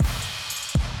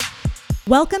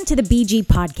Welcome to the BG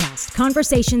Podcast,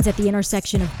 conversations at the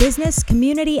intersection of business,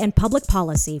 community, and public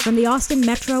policy from the Austin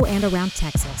Metro and around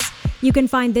Texas. You can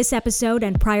find this episode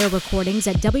and prior recordings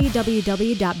at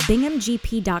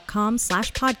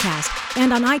www.binghamgp.com/podcast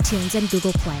and on iTunes and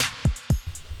Google Play.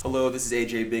 Hello, this is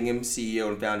AJ Bingham, CEO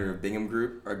and founder of Bingham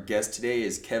Group. Our guest today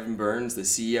is Kevin Burns, the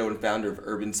CEO and founder of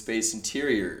Urbanspace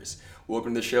Interiors.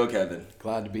 Welcome to the show, Kevin.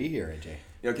 Glad to be here, AJ.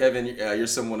 You know, Kevin, you're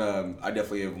someone I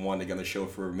definitely have wanted to get on the show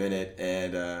for a minute,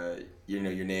 and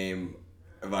your name,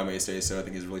 if I may say so, I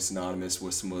think is really synonymous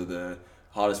with some of the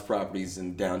hottest properties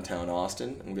in downtown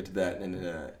Austin. And we'll get to that in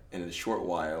a short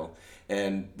while.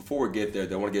 And before we get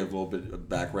there, I want to give a little bit of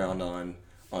background on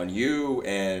you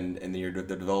and the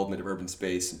development of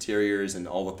Urbanspace Interiors and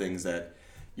all the things that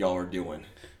y'all are doing.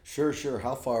 Sure.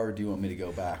 How far do you want me to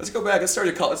go back? Let's go back. Let's start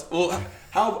your college. Well,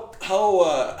 how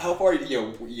far?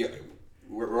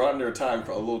 We're under a time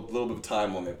for a little bit of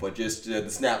time limit, but just the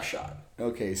snapshot.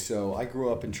 Okay, so I grew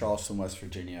up in Charleston, West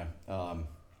Virginia.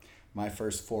 My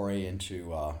first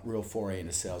real foray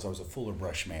into sales, I was a Fuller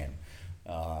Brush man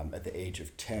at the age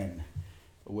of 10,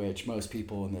 which most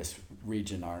people in this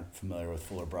region aren't familiar with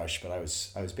Fuller Brush, but I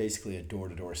was basically a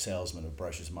door-to-door salesman of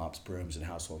brushes, mops, brooms, and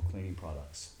household cleaning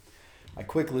products. I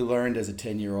quickly learned as a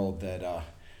 10-year-old that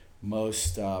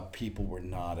most people were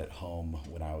not at home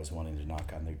when I was wanting to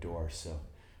knock on their door, so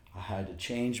I had to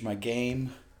change my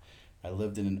game. I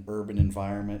lived in an urban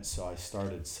environment, so I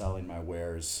started selling my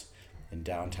wares in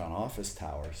downtown office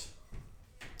towers,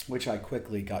 which I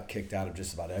quickly got kicked out of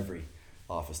just about every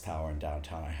office tower in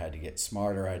downtown. I had to get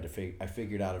smarter. I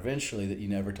figured out eventually that you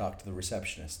never talk to the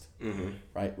receptionist,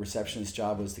 right? Receptionist's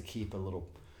job was to keep a little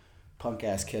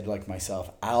punk-ass kid like myself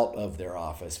out of their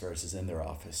office versus in their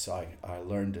office. So I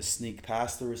learned to sneak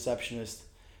past the receptionist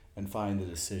and find the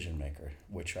decision maker,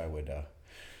 which I would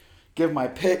give my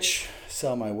pitch,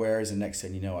 sell my wares, and next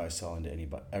thing you know, I was selling to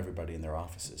everybody in their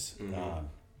offices.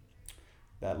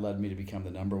 That led me to become the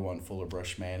number one Fuller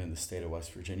Brush man in the state of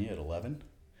West Virginia at 11.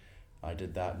 I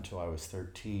did that until I was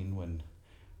 13 when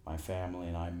my family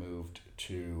and I moved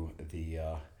to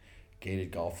the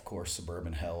gated golf course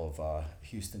suburban hell of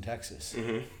Houston, Texas.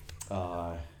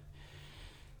 So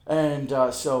I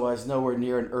was nowhere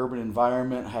near an urban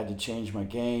environment. I had to change my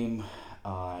game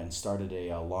and started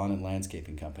a lawn and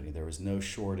landscaping company. There was no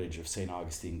shortage of St.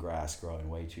 Augustine grass growing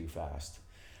way too fast.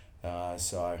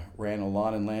 So I ran a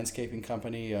lawn and landscaping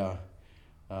company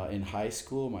in high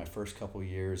school, my first couple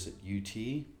years at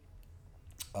UT,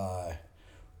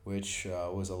 which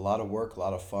was a lot of work, a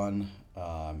lot of fun.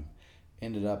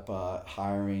 Ended up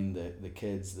hiring the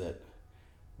kids that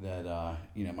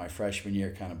my freshman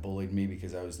year kind of bullied me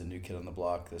because I was the new kid on the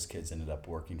block. Those kids ended up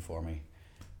working for me,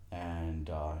 and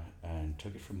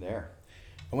took it from there.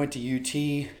 I went to UT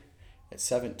at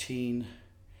 17. I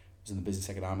was in the business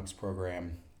economics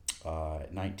program.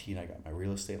 At 19, I got my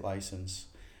real estate license.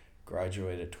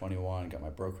 Graduated at 21, got my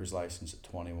broker's license at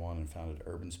 21, and founded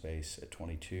Urbanspace at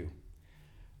 22.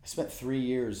 I spent 3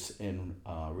 years in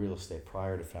real estate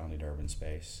prior to founding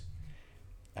Urbanspace,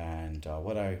 and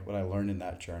what I learned in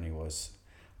that journey was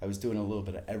I was doing a little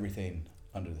bit of everything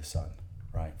under the sun,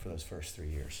 right, for those first 3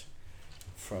 years,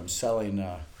 from selling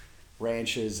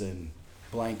ranches in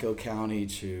Blanco County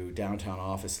to downtown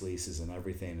office leases and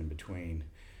everything in between.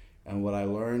 And what I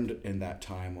learned in that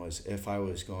time was if I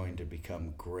was going to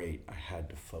become great, I had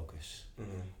to focus.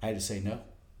 I had to say no,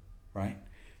 right?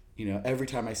 Every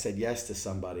time I said yes to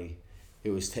somebody, it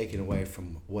was taken away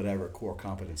from whatever core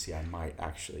competency I might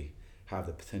actually have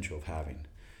the potential of having.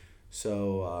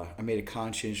 So I made a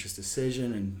conscientious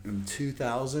decision in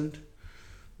 2000,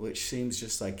 which seems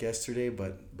just like yesterday,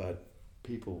 but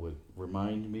people would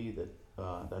remind me that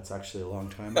that's actually a long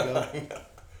time ago.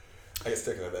 I get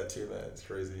sticking with that too, man. It's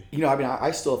crazy. I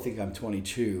still think I'm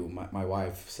 22. My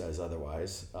wife says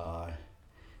otherwise.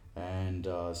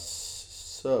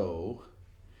 So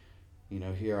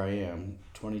here I am,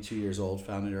 22 years old,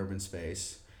 founded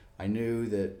Urbanspace. I knew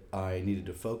that I needed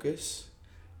to focus.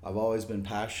 I've always been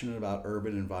passionate about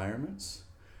urban environments.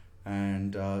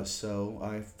 And so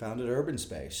I founded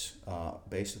Urbanspace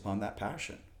based upon that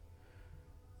passion.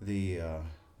 The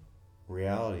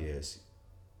reality is,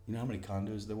 you know how many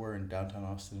condos there were in downtown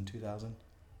Austin in 2000?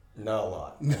 Not a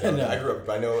lot. No. I grew up.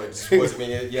 I know it just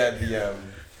wasn't. You had the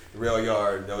rail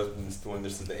yard. That was doing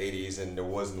this in the 80s, and there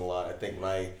wasn't a lot. I think when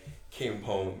I came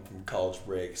home from college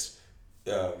breaks,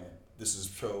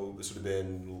 this would have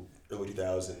been early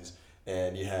 2000s,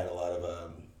 and you had a lot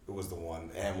of it was the one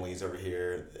Hamleys over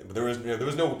here, but there was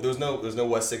no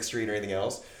West 6th Street or anything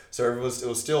else. So it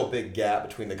was still a big gap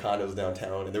between the condos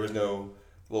downtown, and there was no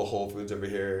little Whole Foods over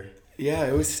here. Yeah,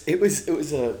 it was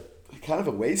a kind of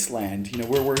a wasteland.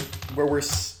 Where we're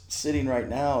sitting right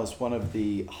now is one of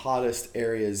the hottest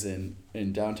areas in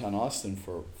downtown Austin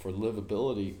for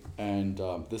livability, and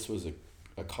this was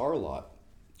a car lot,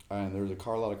 and there's a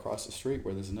car lot across the street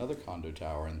where there's another condo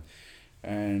tower,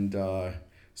 and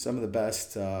some of the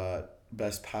best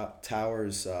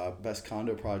towers, best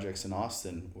condo projects in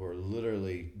Austin were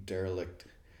literally derelict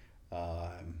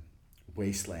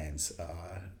wastelands,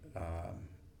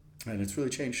 and it's really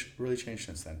changed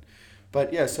since then.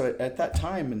 But yeah, so at that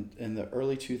time in the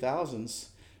early 2000s,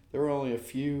 there were only a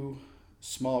few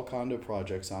small condo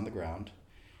projects on the ground,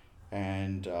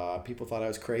 and people thought I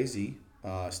was crazy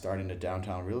starting a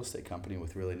downtown real estate company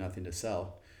with really nothing to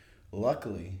sell.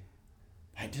 Luckily,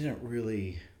 I didn't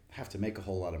really have to make a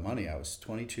whole lot of money. I was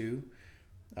 22.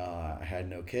 I had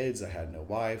no kids. I had no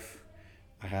wife.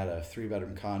 I had a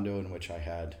 3-bedroom condo in which I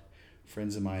had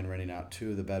friends of mine renting out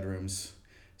 2 of the bedrooms.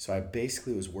 So I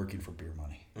basically was working for beer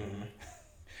money.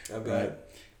 Mm-hmm. Okay. Right?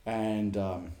 And,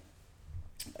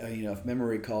 if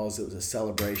memory recalls, it was a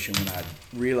celebration when I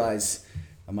realized,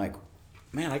 I'm like,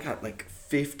 man, I got like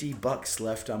 $50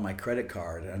 left on my credit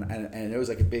card. And it was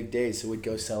like a big day. So we'd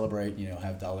go celebrate,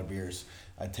 have dollar beers.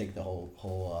 I'd take the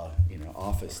whole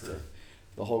office to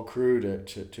the whole crew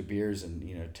to beers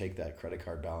and, take that credit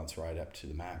card balance right up to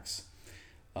the max.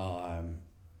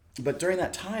 But during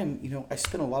that time, I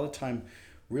spent a lot of time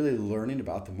really learning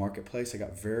about the marketplace. I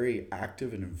got very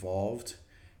active and involved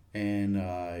in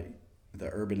the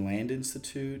Urban Land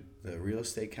Institute, the Real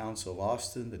Estate Council of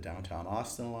Austin, the Downtown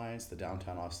Austin Alliance, the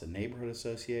Downtown Austin Neighborhood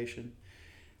Association.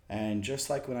 And just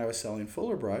like when I was selling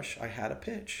Fuller Brush, I had a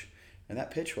pitch. And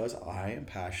that pitch was, I am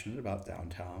passionate about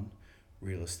downtown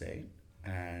real estate.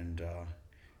 And,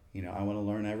 I want to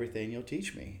learn everything you'll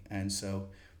teach me. And so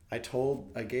I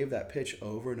gave that pitch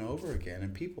over and over again.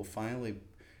 And people finally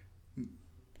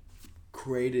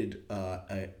created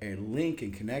a link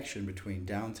and connection between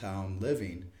downtown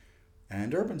living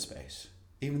and Urbanspace,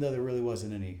 even though there really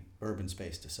wasn't any urban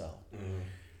space to sell. Mm-hmm.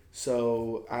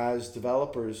 So as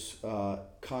developers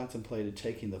contemplated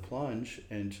taking the plunge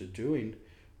into doing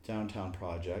downtown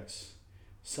projects,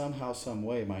 somehow, some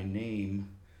way, my name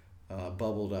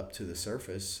bubbled up to the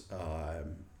surface,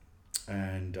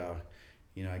 and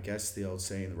I guess the old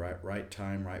saying, the right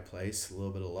time, right place, a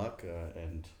little bit of luck,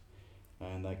 and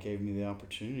that gave me the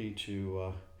opportunity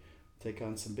to take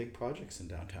on some big projects in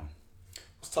downtown.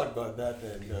 Let's talk about that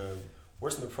then. What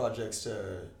are some of the projects,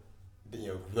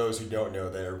 those who don't know,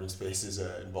 that Urbanspace is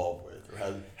involved with,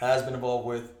 or has been involved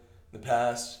with in the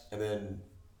past, and then,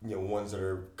 ones that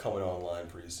are coming online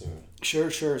pretty soon?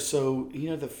 Sure. So,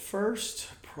 the first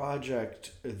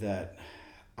project that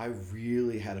I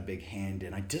really had a big hand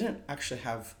in, I didn't actually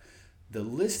have the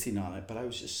listing on it, but I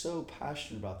was just so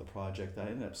passionate about the project that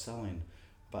I ended up selling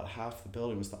about half the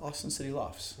building. Was the Austin City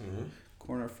Lofts, mm-hmm.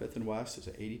 corner of 5th and West. It's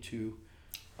an 82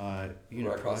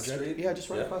 unit project. Yeah, just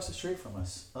right across the street from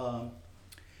us. I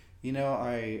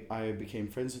became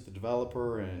friends with the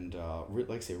developer and,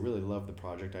 really loved the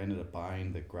project. I ended up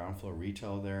buying the ground floor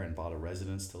retail there and bought a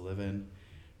residence to live in,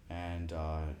 and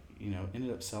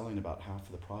ended up selling about half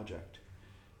of the project.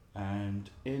 And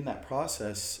in that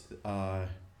process, I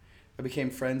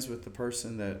became friends with the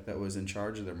person that was in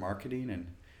charge of their marketing,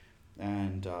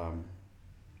 and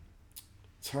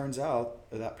turns out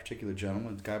that particular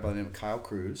gentleman, a guy by the name of Kyle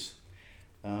Cruz,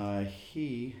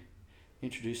 he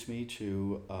introduced me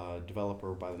to a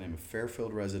developer by the name of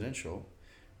Fairfield Residential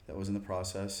that was in the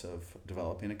process of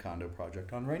developing a condo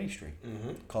project on Rainey Street,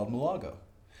 mm-hmm. called Malago.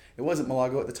 It wasn't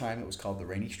Malago at the time, it was called the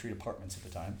Rainey Street Apartments at the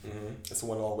time. Mm-hmm. It's the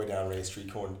one all the way down Rainey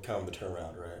Street, kind of the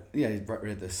turnaround, right? Yeah,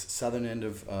 right at the southern end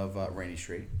of Rainey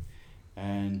Street.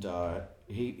 And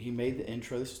he made the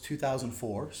intro. This was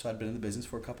 2004, so I'd been in the business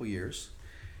for a couple years.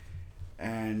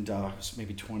 And I was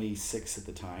maybe 26 at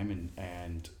the time,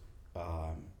 and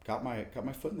got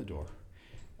my foot in the door.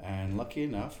 And lucky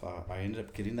enough, I ended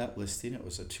up getting that listing. It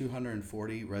was a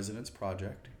 240 residence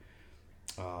project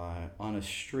on a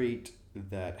street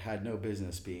that had no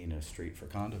business being a street for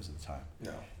condos at the time.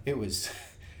 No. It was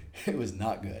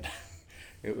not good.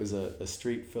 It was a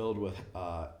street filled with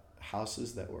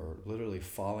houses that were literally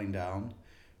falling down.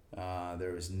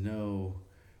 There was no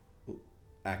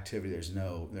activity.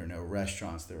 There were no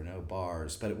restaurants. There were no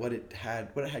bars. But what it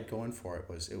had going for it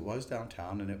was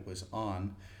downtown, and it was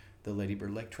on the Lady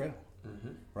Bird Lake Trail, mm-hmm.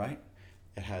 right?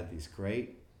 It had these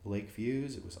great lake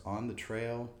views. It was on the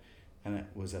trail, and it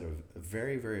was at a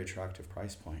very, very attractive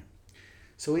price point.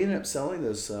 So we ended up selling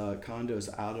those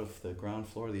condos out of the ground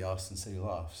floor of the Austin City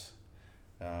Lofts.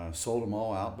 Sold them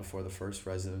all out before the first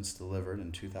residence delivered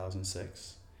in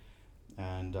 2006,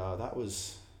 and that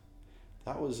was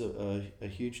a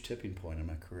huge tipping point in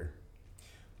my career.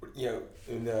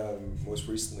 and most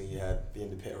recently you had the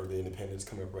Independence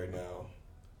coming up right now,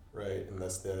 right? And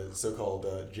that's the so-called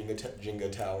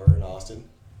Jenga Tower in Austin.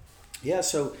 Yeah,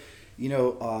 so,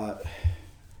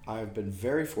 I've been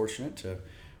very fortunate to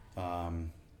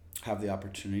have the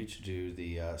opportunity to do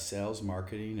the sales,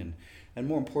 marketing, and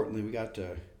more importantly, we got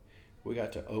to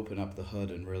open up the hood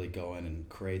and really go in and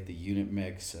create the unit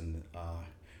mix and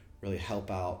really help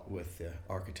out with the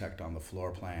architect on the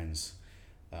floor plans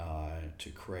to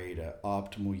create an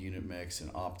optimal unit mix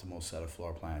and optimal set of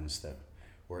floor plans that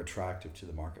were attractive to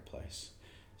the marketplace.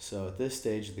 So at this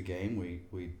stage of the game,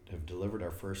 we have delivered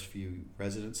our first few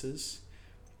residences,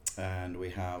 and we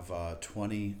have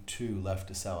 22 left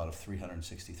to sell out of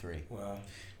 363. Wow.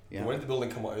 Yeah. When did the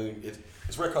building come on?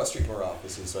 It's right across the street from our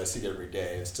offices, so I see it every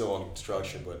day. It's still on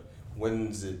construction, but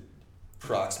when's it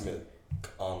approximate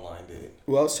online date?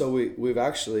 Well, so we've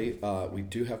actually, we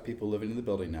do have people living in the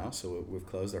building now, so we've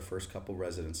closed our first couple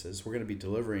residences. We're going to be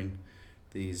delivering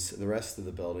the rest of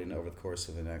the building over the course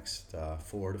of the next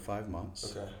 4 to 5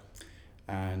 months. Okay.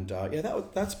 And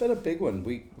that's been a big one.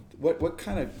 What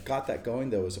kind of got that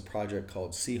going though was a project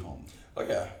called C Home. Oh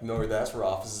yeah, you know where that's where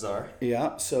offices are.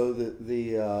 Yeah. So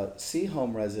the C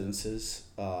Home residences,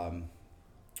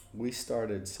 we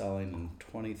started selling in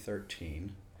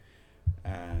 2013,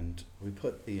 and we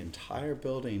put the entire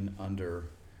building under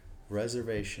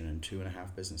reservation in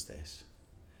 2.5 business days.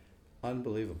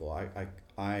 Unbelievable.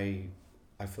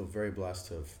 I feel very blessed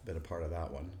to have been a part of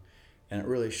that one. And it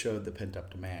really showed the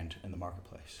pent-up demand in the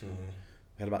marketplace. Mm-hmm.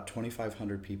 We had about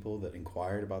 2,500 people that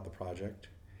inquired about the project.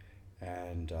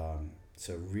 And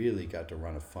so really got to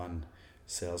run a fun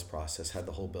sales process, had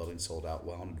the whole building sold out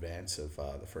well in advance of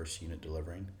the first unit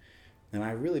delivering. And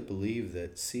I really believe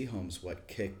that C Home's what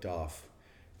kicked off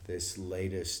this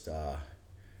latest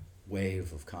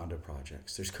wave of condo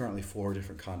projects. There's currently 4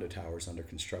 different condo towers under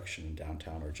construction in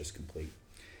downtown or just complete.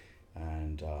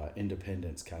 And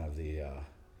Independence kind of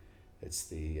it's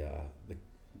the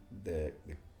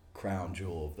crown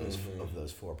jewel of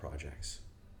those 4 projects.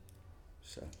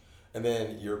 So. And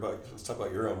then let's talk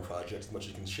about your own project, as much as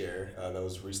you can share. That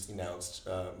was recently announced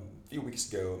a few weeks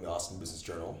ago in the Austin Business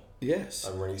Journal. Yes.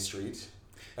 On Rainy Street.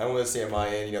 I want to say on my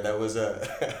end, that was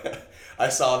I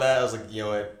saw that, I was like,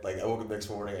 what, I woke up the next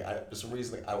morning, for some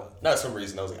reason, I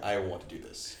was like, I want to do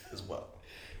this as well.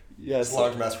 Yes. It's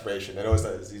long-term aspiration. I know it's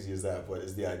not as easy as that, but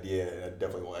it's the idea, and I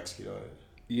definitely want to execute on it.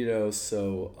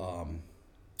 So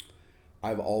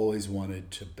I've always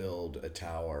wanted to build a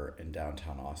tower in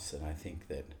downtown Austin. I think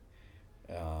that,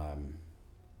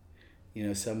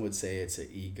 some would say it's an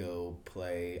ego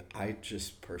play. I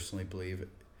just personally believe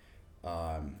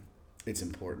it's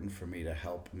important for me to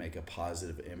help make a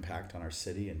positive impact on our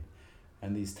city.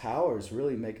 And these towers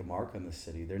really make a mark on the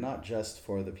city. They're not just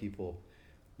for the people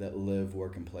that live,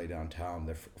 work, and play downtown.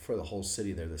 They're for the whole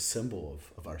city. They're the symbol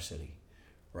of our city,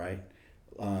 right?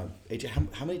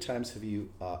 AJ, how many times have you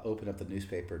opened up the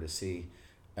newspaper to see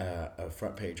a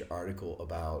front page article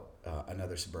about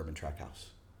another suburban tract house?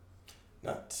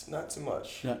 Not too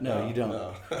much. No, you don't.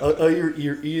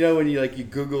 No. When you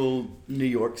Google New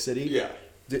York City. Yeah.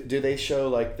 Do they show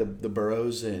the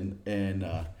boroughs in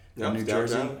New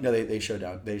Jersey? Downtown? No, they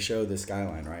show the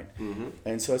skyline, right? Mm-hmm.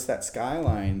 And so it's that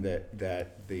skyline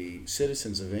that the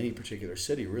citizens of any particular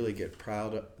city really get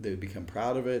proud of. They become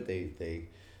proud of it. They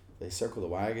circle the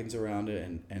wagons around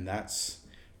it, and that's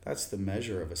the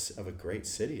measure of a great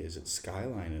city, is its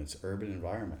skyline and its urban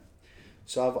environment.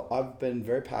 So I've been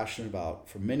very passionate about,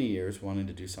 for many years, wanting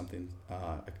to do something,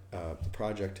 a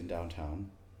project in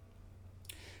downtown.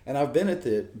 And I've been at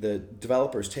the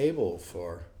developer's table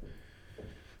for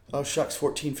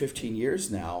 14, 15 years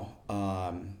now,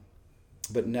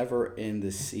 but never in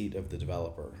the seat of the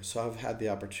developer. So I've had the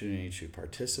opportunity to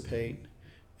participate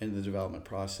in the development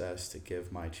process, to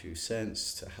give my 2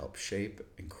 cents, to help shape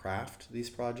and craft these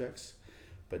projects,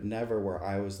 but never where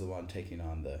I was the one taking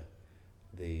on the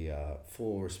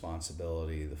full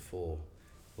responsibility, the full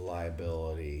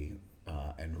liability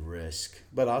and risk,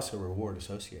 but also reward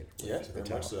associated with Yes, very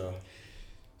much so.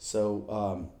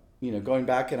 So, going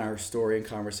back in our story and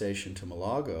conversation to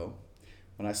Malago,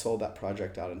 when I sold that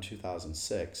project out in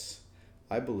 2006,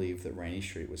 I believed that Rainy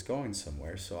Street was going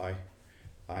somewhere, so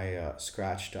I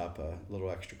scratched up a little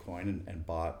extra coin and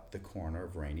bought the corner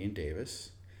of Rainy and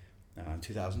Davis in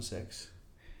 2006.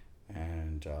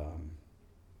 And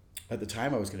at the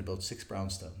time, I was going to build 6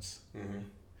 brownstones. Mm-hmm.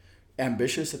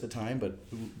 Ambitious at the time, but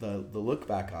the look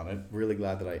back on it, really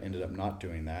glad that I ended up not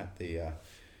doing that.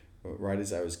 Right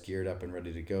as I was geared up and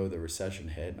ready to go, the recession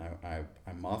hit, and I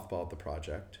mothballed the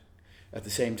project. At the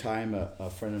same time, a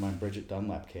friend of mine, Bridget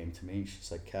Dunlap, came to me, and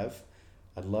she's like, Kev,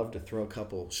 I'd love to throw a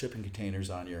couple shipping containers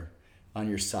on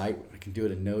your site. I can do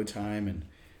it in no time, and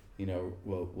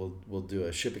we'll do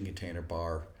a shipping container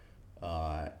bar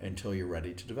until you're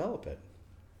ready to develop it.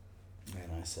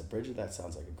 And I said, Bridget, that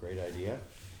sounds like a great idea.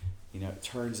 It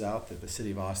turns out that the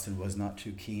city of Austin was not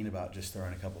too keen about just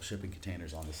throwing a couple shipping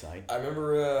containers on the site. I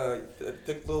remember it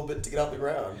took a little bit to get off the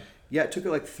ground. Yeah, it took her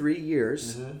like 3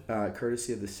 years,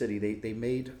 courtesy of the city. They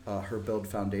made her build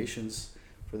foundations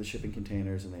for the shipping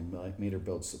containers, and they made her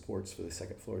build supports for the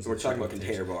second floors. We're talking about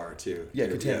container bar too. Yeah,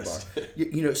 container bar.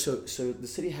 So the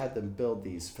city had them build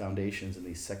these foundations and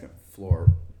these second floor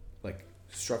like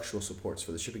structural supports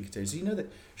for the shipping containers. Do you know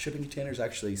that shipping containers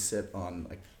actually sit on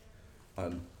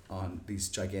these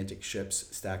gigantic ships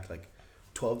stacked like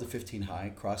 12 to 15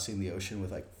 high, crossing the ocean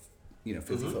with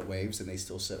 50-foot waves, and they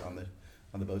still sit on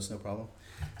the boats, no problem.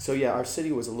 So yeah, our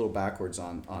city was a little backwards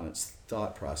on its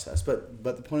thought process, but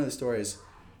the point of the story is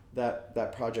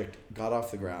that project got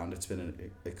off the ground. It's been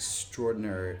an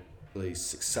extraordinarily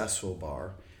successful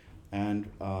bar, and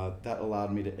that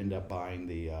allowed me to end up buying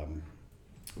the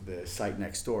site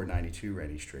next door, 92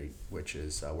 Rainy Street, which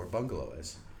is where Bungalow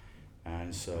is.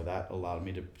 And so that allowed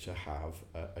me to have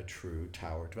a true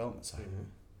tower development site.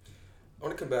 I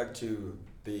want to come back to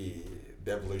the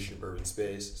evolution of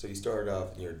Urbanspace. So you started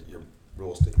off your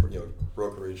real estate,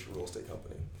 brokerage real estate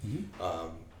company,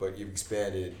 but you've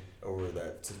expanded over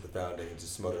that since the founding into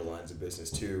some other lines of business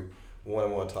too. One, I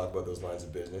want to talk about those lines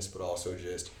of business, but also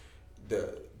just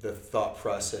the thought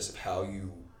process of how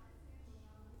you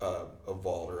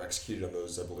evolved or executed on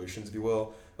those evolutions, if you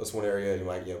will. That's one area. You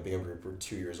might being for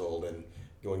 2 years old and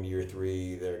going to year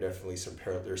 3. There are definitely some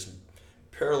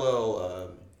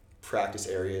parallel practice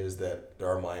areas that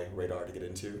are on my radar to get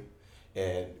into,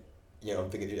 and I'm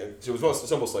thinking so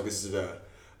it's almost like this is a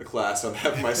class on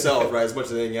behalf of myself, right, as much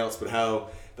as anything else, but how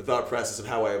the thought process of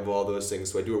how I evolve those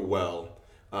things so I do it well,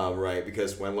 right,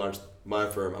 because when I launched my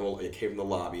firm, it came from the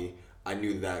lobby. I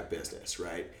knew that business,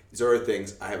 right? These are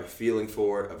things I have a feeling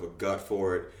for, I have a gut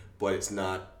for it, but it's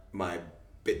not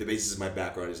the basis of my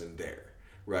background isn't there,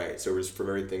 right? So it was from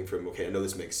everything from, okay, I know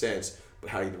this makes sense, but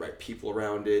how do you get the right people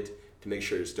around it to make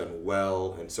sure it's done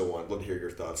well and so on. I'd love to hear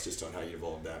your thoughts just on how you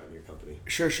evolved that in your company.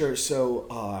 Sure.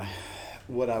 So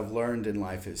what I've learned in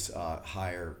life is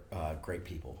hire great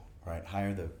people, right?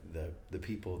 Hire the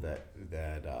people that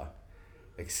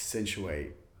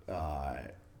accentuate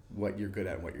what you're good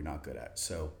at and what you're not good at.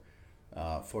 So,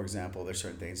 for example, there's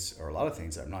certain things or a lot of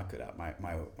things I'm not good at.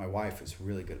 My wife is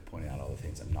really good at pointing out all the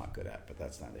things I'm not good at, but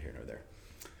that's neither here nor there.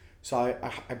 So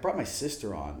I brought my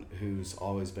sister on, who's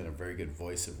always been a very good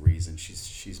voice of reason.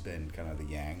 She's been kind of the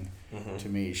yang to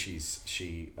me. She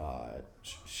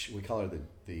we call her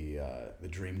the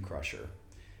dream crusher.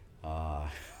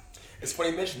 It's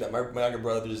funny you mentioned that. My younger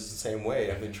brother is the same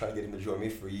way. I've been trying to get him to join me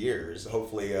for years.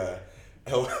 Hopefully,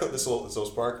 this will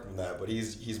spark from that. But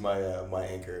he's my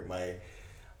anchor.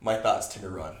 My thoughts tend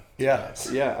to run. Yeah,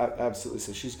 absolutely.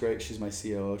 So she's great. She's my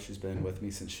COO. She's been with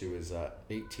me since she was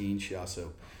 18. She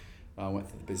also went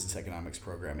through the business economics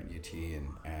program at UT,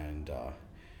 and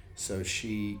so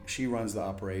she runs the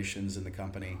operations in the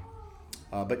company.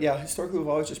 But yeah, historically we've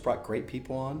always just brought great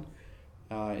people on.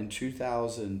 In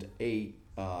 2008,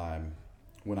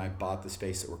 when I bought the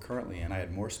space that we're currently in, I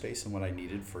had more space than what I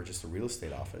needed for just a real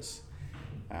estate office,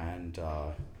 and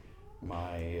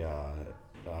my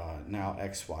now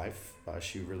ex-wife,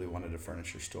 she really wanted a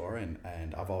furniture store, and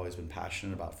I've always been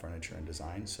passionate about furniture and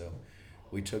design, so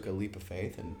we took a leap of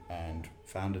faith and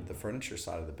founded the furniture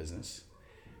side of the business.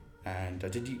 And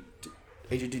did you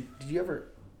ever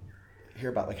hear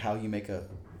about like how you make a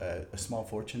small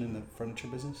fortune in the furniture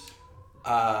business?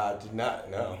 Did not,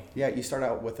 no. Yeah, you start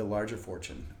out with a larger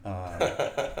fortune.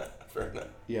 Fair enough.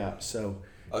 Yeah, so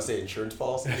I would say insurance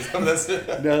policy.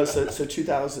 No, so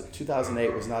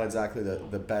 2008 was not exactly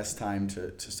the best time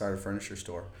to start a furniture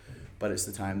store, but it's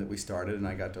the time that we started, and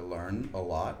I got to learn a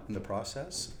lot in the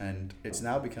process, and it's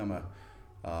now become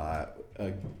a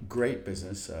great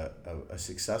business, a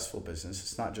successful business.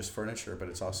 It's not just furniture, but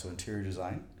it's also interior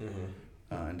design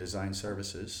and design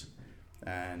services,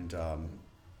 and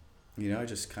I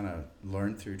just kind of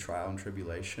learned through trial and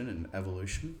tribulation and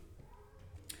evolution,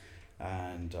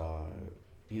 and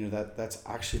that's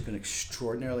actually been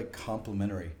extraordinarily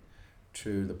complementary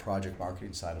to the project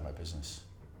marketing side of my business,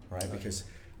 right? Okay. Because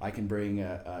I can bring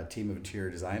a team of interior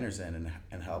designers in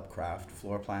and help craft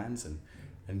floor plans and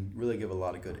really give a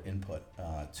lot of good input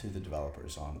to the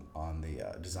developers on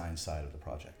the design side of the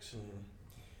projects.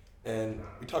 Mm-hmm. And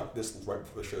we talked this right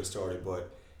before the show started,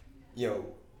 but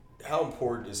how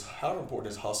important has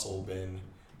hustle been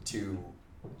to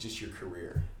just your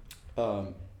career?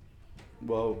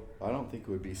 Well, I don't think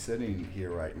we'd be sitting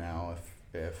here right now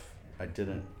if I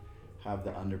didn't have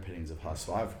the underpinnings of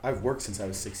hustle. I've worked since I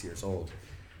was 6 years old,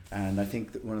 and I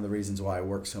think that one of the reasons why I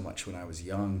worked so much when I was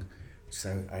young,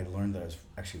 so I learned that I was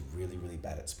actually really, really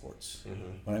bad at sports.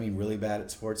 When I mean really bad at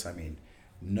sports, I mean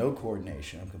no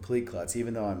coordination. I'm complete klutz.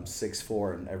 Even though I'm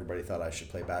 6'4" and everybody thought I should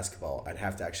play basketball, I'd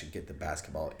have to actually get the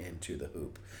basketball into the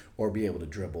hoop or be able to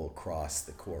dribble across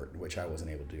the court, which I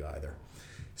wasn't able to do either.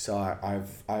 So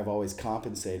I've always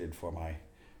compensated for my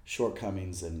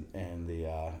shortcomings in the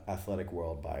athletic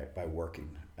world by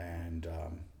working, and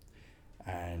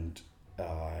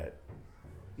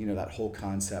that whole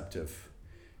concept of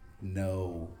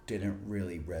no didn't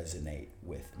really resonate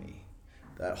with me.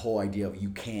 That whole idea of you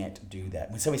can't do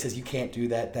that. When somebody says you can't do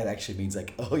that, that actually means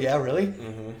like, oh yeah, really?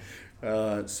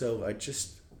 So I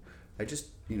just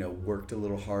worked a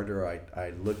little harder. I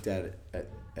looked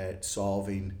at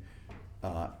solving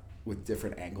with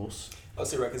different angles. I'll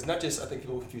say, right, because not just, I think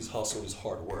people confuse hustle as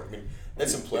hard work. I mean, I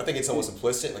think it's almost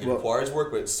implicit, like it requires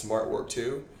work, but it's smart work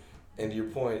too. And to your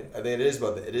point, I think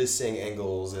it is seeing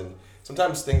angles, and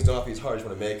sometimes things don't have to be as hard as you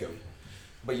want to make them.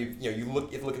 But you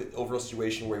look at the overall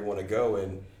situation where you want to go,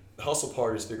 and the hustle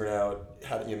part is figuring out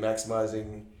how to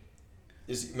maximizing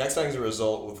as a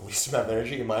result with the least amount of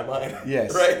energy in my mind.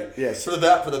 Yes. Right? Yes. For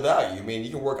the value. I mean, I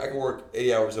can work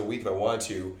 80 hours a week if I wanted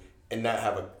to and not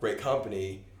have a great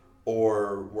company,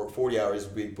 or work 40 hours a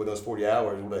week. With those 40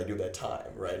 hours, what do I do with that time,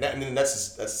 right?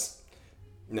 That's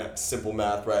not simple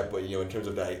math, right? But in terms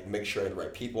of that, I make sure I have the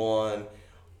right people on,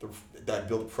 that I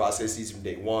build the processes from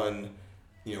day one.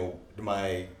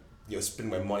 Spend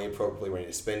my money appropriately when I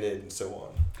need to spend it, and so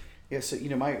on. Yeah, so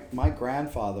my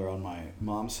grandfather on my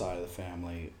mom's side of the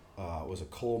family was a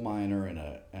coal miner and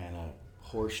a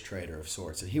horse trader of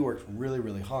sorts, and he worked really,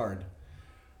 really hard.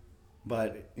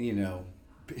 But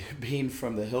being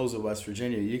from the hills of West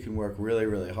Virginia, you can work really,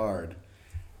 really hard,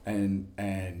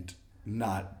 and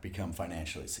not become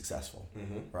financially successful,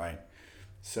 right?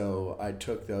 So I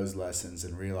took those lessons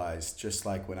and realized, just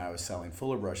like when I was selling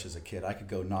Fuller Brush as a kid, I could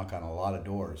go knock on a lot of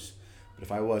doors, but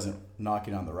if I wasn't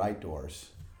knocking on the right doors,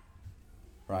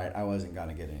 right, I wasn't going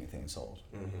to get anything sold.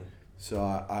 So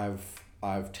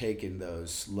I've taken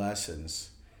those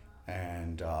lessons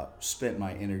and spent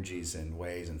my energies in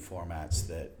ways and formats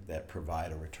that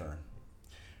provide a return,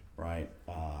 right?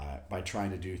 By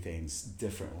trying to do things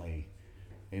differently.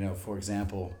 For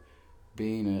example,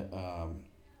 being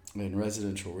in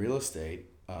residential real estate,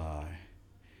 I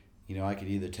could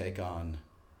either take on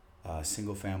a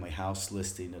single family house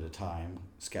listing at a time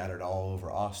scattered all over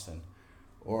Austin,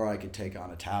 or I could take on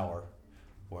a tower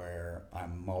where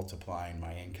I'm multiplying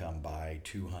my income by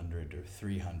 200 or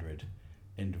 300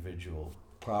 individual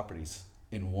properties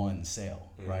in one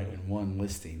sale, right? In one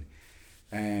listing.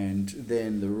 And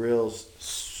then the real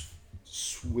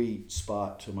sweet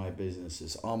spot to my business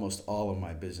is almost all of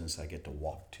my business I get to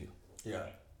walk to. Yeah.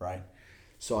 Right?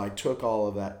 So I took all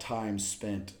of that time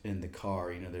spent in the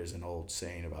car. There's an old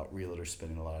saying about realtors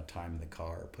spending a lot of time in the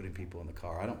car, putting people in the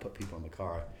car. I don't put people in the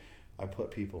car. I put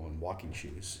people in walking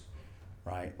shoes,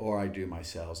 right? Or I do my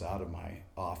sales out of my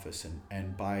office.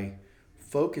 And by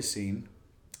focusing,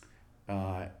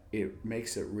 it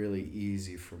makes it really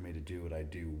easy for me to do what I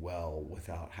do well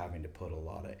without having to put a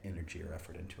lot of energy or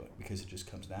effort into it, because it just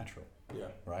comes natural. Yeah.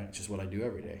 Right? It's just what I do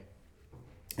every day.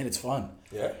 And it's fun.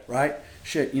 Yeah. Right?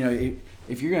 Shit,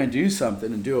 if you're going to do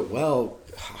something and do it well,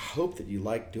 I hope that you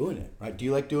like doing it, right? Do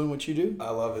you like doing what you do?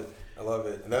 I love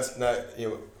it. And that's not,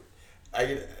 I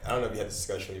don't know if you had this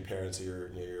discussion with your parents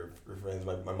or your friends.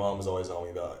 My mom was always on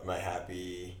me about, am I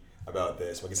happy about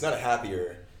this? Like, it's not a happy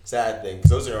or sad thing,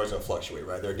 because those are always going to fluctuate,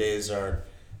 right? Their days aren't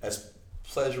as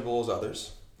pleasurable as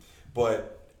others,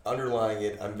 but underlying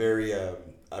it, I'm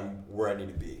where I need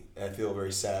to be, and I feel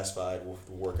very satisfied with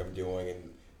the work I'm doing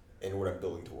and what I'm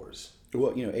building towards.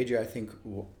 Well, AJ, I think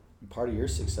part of your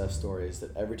success story is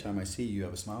that every time I see you, you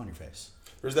have a smile on your face.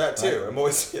 There's that too. Right? I'm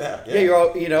always, yeah. You're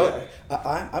all,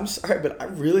 I'm sorry, but I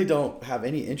really don't have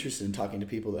any interest in talking to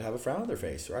people that have a frown on their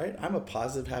face, right? I'm a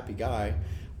positive, happy guy.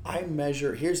 I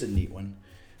measure, here's a neat one.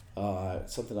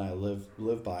 Something I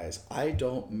live by is I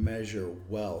don't measure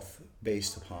wealth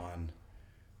based upon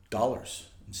dollars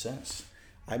and cents.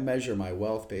 I measure my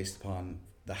wealth based upon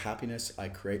the happiness I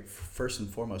create first and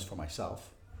foremost for myself,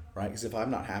 right? Because if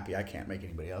I'm not happy, I can't make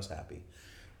anybody else happy.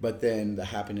 But then the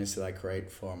happiness that I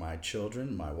create for my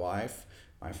children, my wife,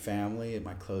 my family, and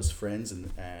my close friends,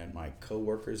 and my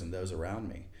coworkers and those around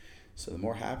me. So the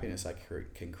more happiness I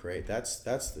can create, that's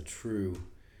the true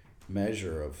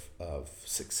measure of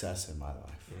success in my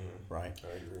life, right?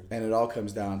 I agree. And it all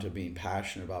comes down to being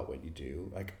passionate about what you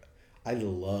do. Like, I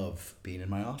love being in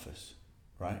my office,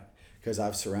 right? because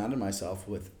I've surrounded myself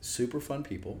with super fun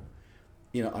people.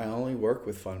 You know, I only work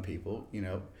with fun people. You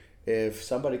know, if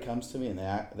somebody comes to me and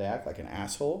they act like an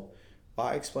asshole,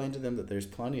 I explain to them that there's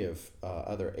plenty of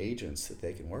other agents that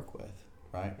they can work with,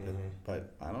 right? Mm-hmm.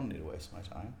 But I don't need to waste my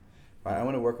time. Right? I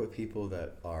want to work with people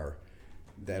that are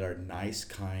nice,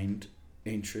 kind,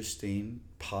 interesting,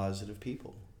 positive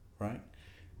people, right?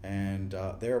 And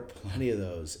there are plenty of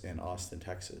those in Austin,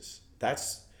 Texas.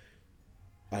 That's,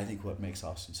 I think, what makes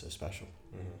Austin so special.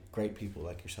 Mm-hmm. Great people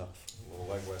like yourself. Well,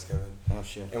 likewise, Kevin. Oh,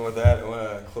 shit. And with that, I want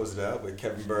to close it out with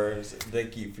Kevin Burns.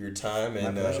 Thank you for your time.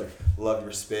 My pleasure. Love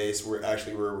your space. We're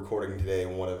recording today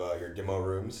in one of your demo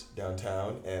rooms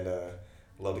downtown, and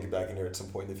love to get back in here at some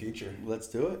point in the future. Let's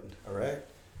do it. All right.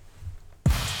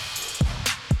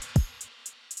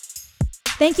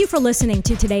 Thank you for listening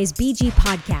to today's BG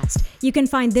Podcast. You can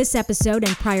find this episode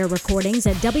and prior recordings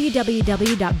at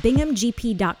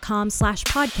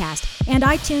www.binghamgp.com/podcast and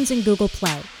iTunes and Google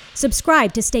Play.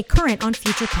 Subscribe to stay current on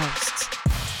future posts.